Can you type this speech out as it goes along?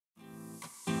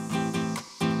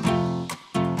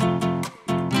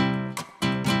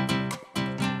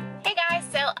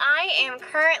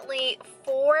currently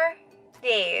 4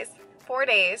 days,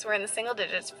 we're in the single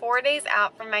digits, 4 days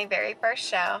out from my very first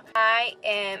show. I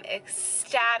am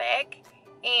ecstatic,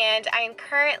 and I am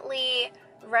currently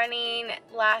running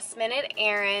last minute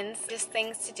errands, just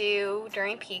things to do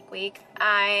during peak week.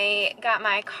 I got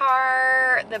my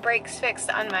car, the brakes fixed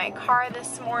on my car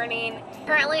this morning.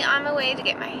 Currently on my way to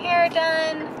get my hair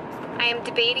done. I am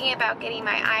debating about getting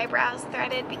my eyebrows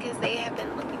threaded because they have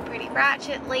been looking pretty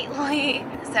ratchet lately.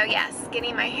 So yes,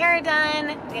 getting my hair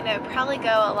done. I'm gonna probably go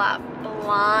a lot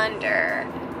blonder.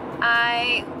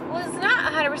 I was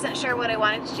not 100% sure what I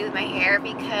wanted to do with my hair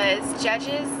because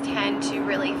judges tend to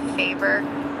really favor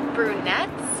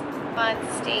brunettes on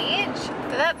stage.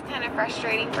 So that's kind of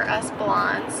frustrating for us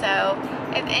blondes. So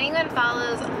if anyone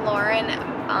follows Lauren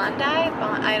Bondi,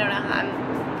 I don't know how,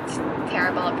 I'm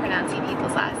terrible at pronouncing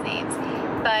people's last names.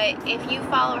 But if you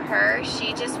follow her,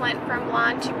 she just went from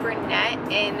blonde to brunette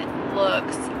and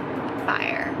looks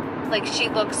fire. Like, she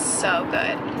looks so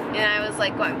good. And I was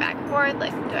like going back and forth,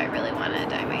 like, do I really want to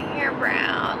dye my hair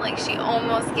brown? Like, she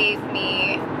almost gave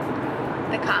me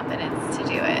the confidence to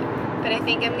do it. But I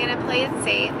think I'm gonna play it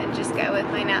safe and just go with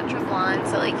my natural blonde.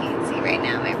 So like you can see right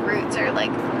now, my roots are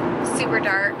like super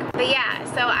dark. But yeah,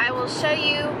 so I will show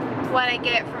you what I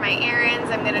get for my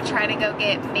errands. I'm gonna try to go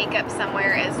get makeup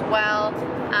somewhere as well.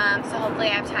 So hopefully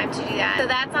I have time to do that. So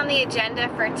that's on the agenda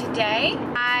for today.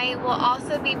 I will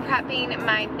also be prepping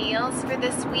my meals for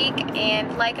this week,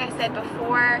 and like I said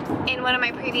before in one of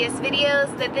my previous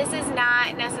videos, that this is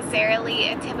not necessarily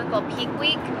a typical peak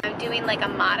week. I'm doing like a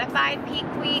modified peak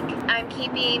week. I'm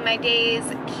keeping my days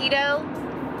keto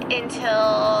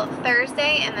until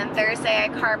Thursday, and then Thursday I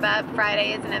carb up,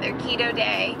 Friday is another keto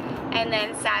day, and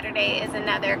then Saturday is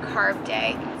another carb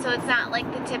day. So it's not like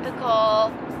the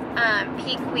typical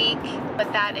peak week,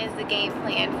 but that is the game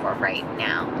plan for right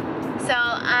now. So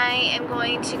I am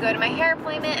going to go to my hair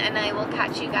appointment, and I will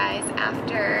catch you guys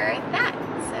after that.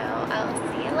 So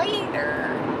I'll see you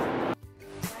later.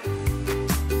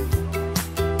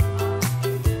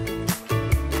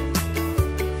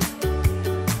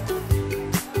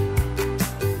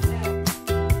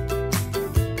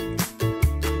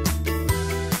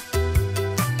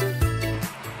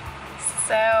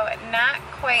 So not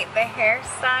quite the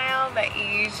hairstyle that you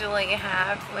usually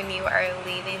have when you are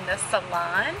leaving the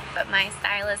salon, but my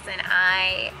stylist and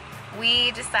I,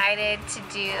 we decided to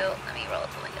do, let me roll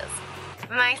up the windows.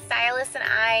 My stylist and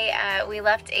I, we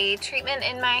left a treatment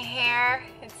in my hair.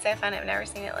 It's so fun, I've never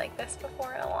seen it like this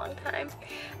before in a long time.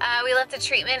 We left a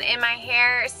treatment in my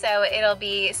hair so it'll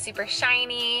be super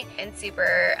shiny and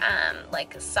super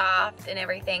like soft and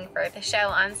everything for the show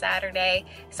on Saturday.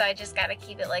 So I just gotta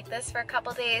keep it like this for a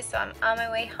couple days. So I'm on my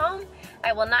way home.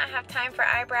 I will not have time for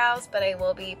eyebrows, but I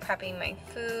will be prepping my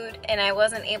food. And I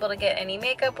wasn't able to get any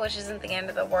makeup, which isn't the end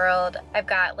of the world. I've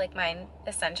got like my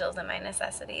essentials and my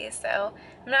necessities. So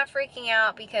I'm not freaking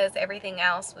out because everything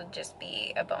else would just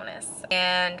be a bonus.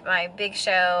 And my big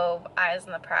show, Eyes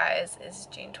on the Prize, is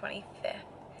June 25th.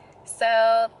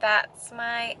 So that's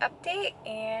my update,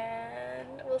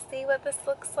 and we'll see what this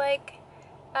looks like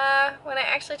when I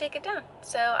actually take it down.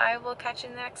 So I will catch you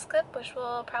in the next clip, which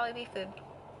will probably be food.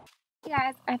 Hey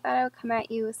guys, I thought I would come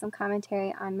at you with some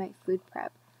commentary on my food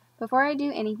prep. Before I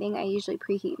do anything, I usually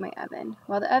preheat my oven.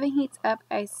 While the oven heats up,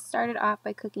 I started off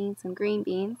by cooking some green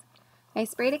beans. I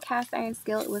sprayed a cast iron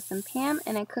skillet with some Pam,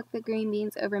 and I cooked the green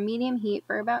beans over medium heat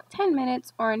for about 10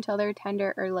 minutes or until they're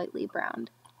tender or lightly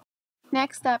browned.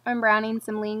 Next up, I'm browning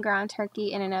some lean ground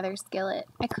turkey in another skillet.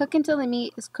 I cook until the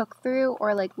meat is cooked through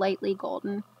or like lightly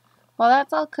golden. While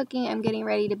that's all cooking, I'm getting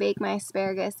ready to bake my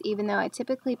asparagus, even though I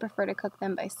typically prefer to cook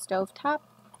them by stovetop.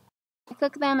 I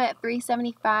cook them at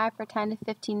 375 for 10 to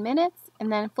 15 minutes, and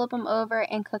then flip them over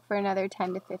and cook for another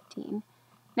 10 to 15.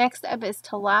 Next up is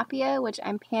tilapia, which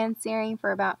I'm pan-searing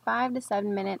for about 5 to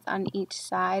 7 minutes on each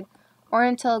side, or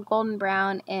until golden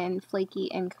brown and flaky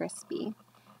and crispy.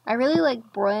 I really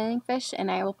like broiling fish,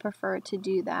 and I will prefer to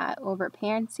do that over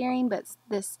pan-searing, but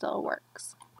this still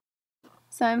works.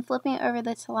 So I'm flipping over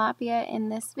the tilapia in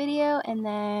this video, and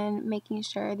then making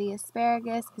sure the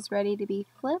asparagus is ready to be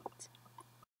flipped.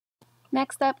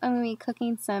 Next up, I'm going to be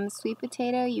cooking some sweet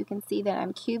potato. You can see that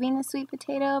I'm cubing the sweet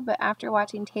potato, but after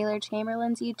watching Taylor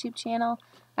Chamberlain's YouTube channel,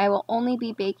 I will only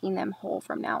be baking them whole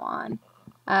from now on.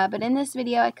 But in this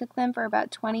video, I cook them for about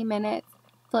 20 minutes,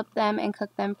 flip them, and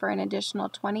cook them for an additional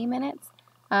 20 minutes.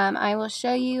 I will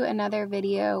show you another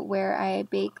video where I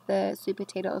bake the sweet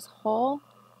potatoes whole.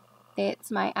 It's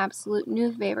my absolute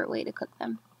new favorite way to cook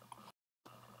them.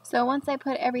 So once I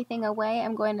put everything away,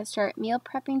 I'm going to start meal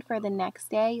prepping for the next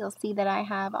day. You'll see that I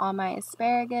have all my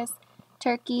asparagus,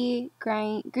 turkey,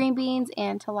 green beans,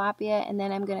 and tilapia, and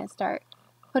then I'm going to start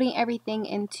putting everything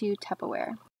into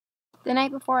Tupperware. The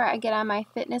night before, I get on my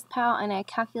FitnessPal and I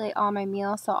calculate all my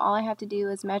meals, so all I have to do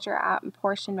is measure out and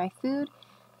portion my food.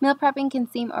 Meal prepping can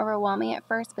seem overwhelming at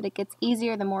first, but it gets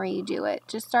easier the more you do it.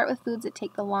 Just start with foods that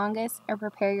take the longest or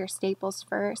prepare your staples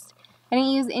first. I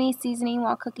didn't use any seasoning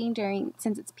while cooking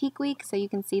since it's peak week, so you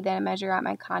can see that I measure out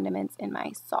my condiments and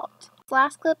my salt. This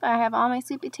last clip, I have all my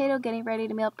sweet potato getting ready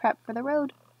to meal prep for the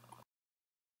road.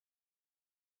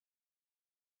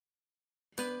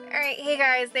 Alright, hey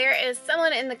guys, there is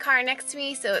someone in the car next to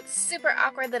me, so it's super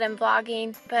awkward that I'm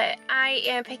vlogging, but I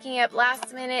am picking up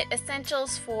last minute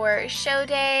essentials for show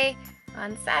day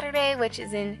on Saturday, which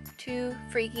is in 2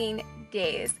 freaking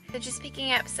days. So just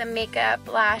picking up some makeup,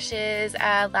 lashes,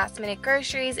 last minute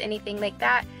groceries, anything like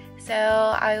that. So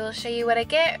I will show you what I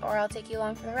get, or I'll take you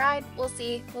along for the ride. We'll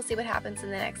see what happens in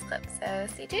the next clip, so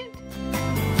stay tuned.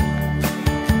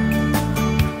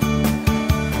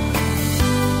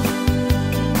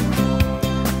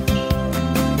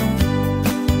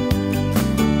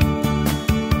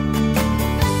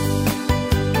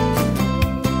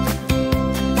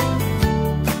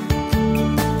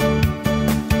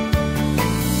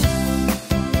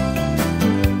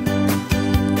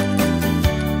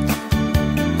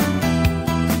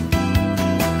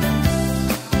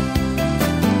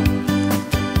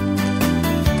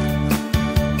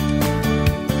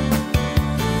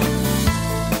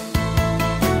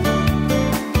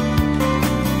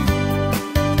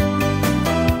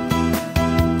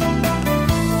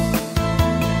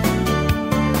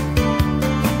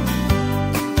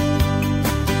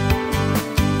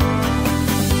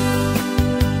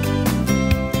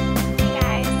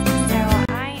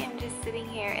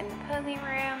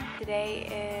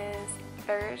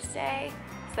 Thursday,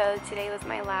 so today was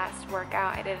my last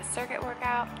workout. I did a circuit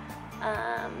workout.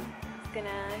 I'm gonna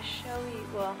tell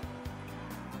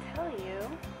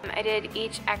you. I did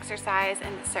each exercise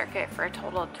in the circuit for a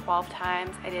total of 12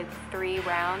 times. I did 3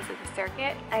 rounds of the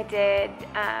circuit. I did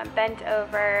bent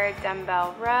over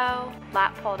dumbbell row,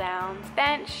 lat pull downs,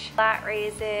 bench, lat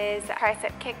raises,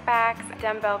 tricep kickbacks,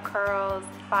 dumbbell curls,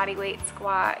 body weight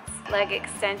squats, leg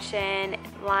extension,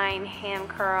 line ham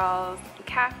curls,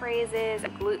 calf raises,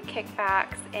 glute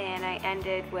kickbacks, and I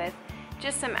ended with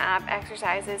just some ab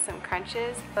exercises, some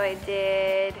crunches. So I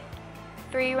did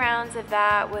 3 rounds of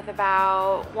that with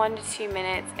about 1 to 2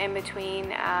 minutes in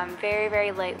between. Very,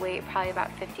 very lightweight, probably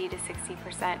about 50 to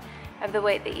 60% of the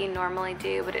weight that you normally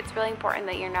do, but it's really important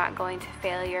that you're not going to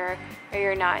failure, or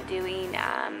you're not doing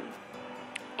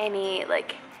any,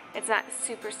 like, it's not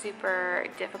super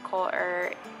difficult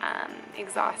or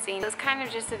exhausting. It was kind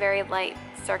of just a very light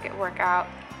circuit workout,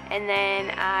 and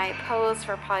then I posed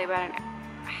for probably about a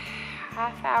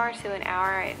half hour to an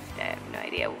hour. I have no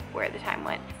idea where the time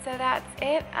went. So that's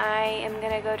it. I am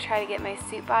gonna go try to get my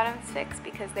suit bottoms fixed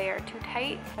because they are too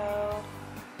tight. So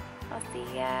I'll see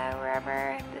you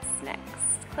wherever this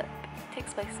next clip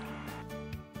takes place.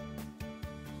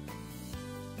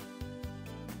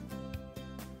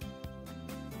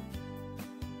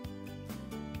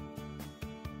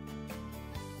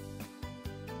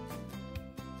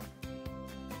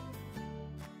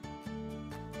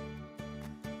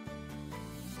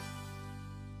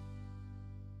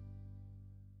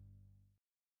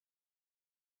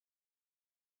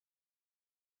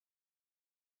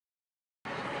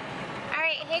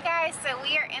 Hey guys, so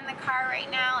we are in the car right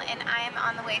now and I am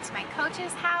on the way to my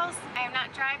coach's house. I am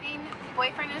not driving,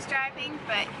 boyfriend is driving,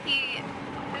 but he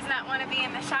does not want to be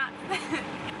in the shop.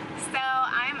 So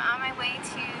I'm on my way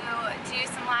to do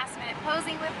some last minute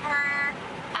posing with her,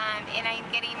 and I'm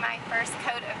getting my first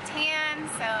coat of tan.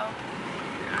 So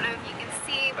I don't know if you can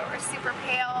see, but we're super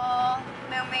pale,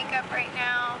 no makeup right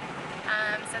now.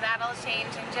 So that'll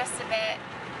change in just a bit.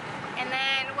 And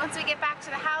then once we get back to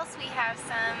the house, we have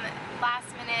some last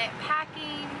minute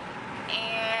packing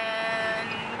and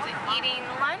eating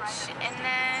lunch, and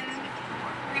then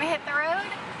we're gonna hit the road.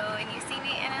 So when you see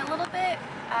me in a little bit,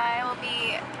 I will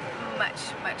be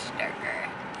much darker.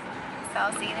 So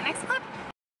I'll see you in the next clip.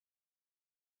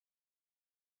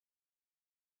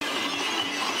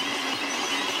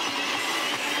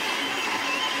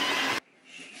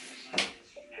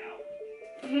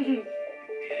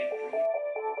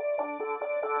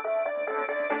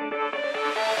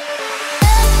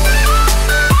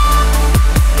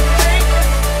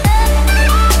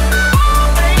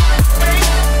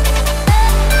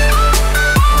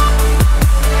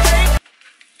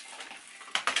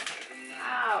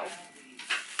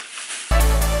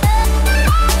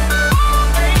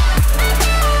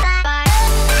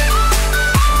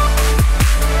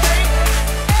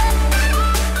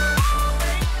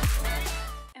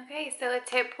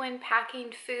 when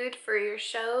packing food for your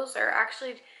shows, or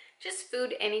actually just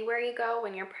food anywhere you go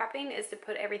when you're prepping, is to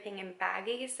put everything in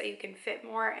baggies so you can fit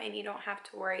more and you don't have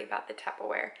to worry about the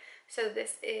Tupperware. So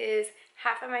this is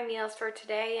half of my meals for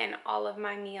today and all of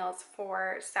my meals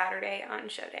for Saturday on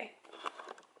show day.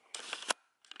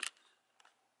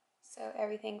 So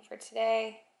everything for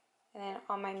today, and then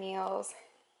all my meals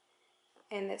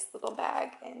in this little bag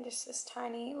in just this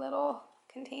tiny little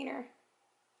container.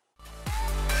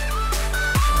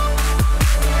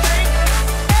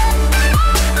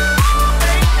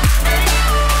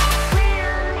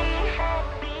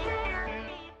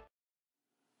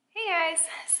 Hey guys,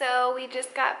 so we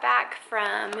just got back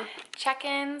from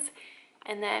check-ins,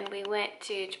 and then we went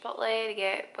to Chipotle to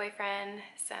get boyfriend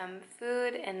some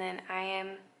food, and then I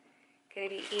am going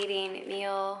to be eating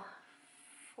meal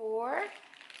 4,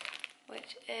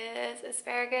 which is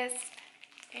asparagus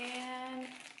and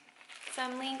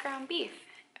some lean ground beef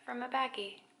from a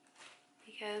baggie,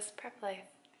 because prep life.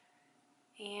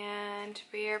 And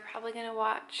we are probably going to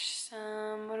watch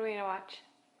some, what are we going to watch?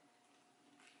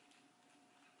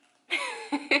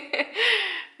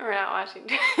 We're not watching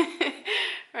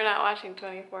we're not watching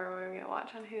 24. What are we going to watch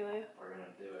on Hulu? We're going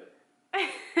to do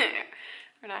it.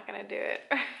 We're not going to do it.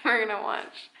 We're going to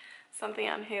watch something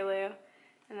on Hulu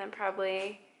and then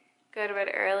probably go to bed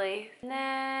early. And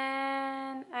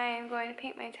then I am going to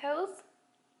paint my toes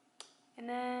and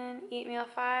then eat meal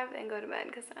 5 and go to bed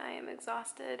because I am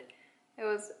exhausted. It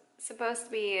was supposed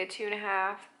to be a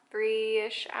 2.5,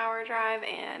 3-ish hour drive,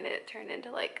 and it turned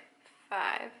into like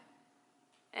 5.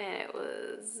 And it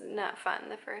was not fun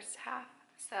the first half.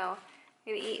 So I'm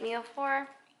going to eat meal 4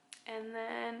 and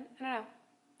then, I don't know,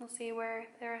 we'll see where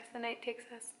the rest of the night takes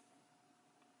us.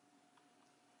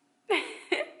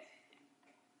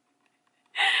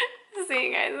 See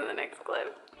you guys in the next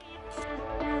clip.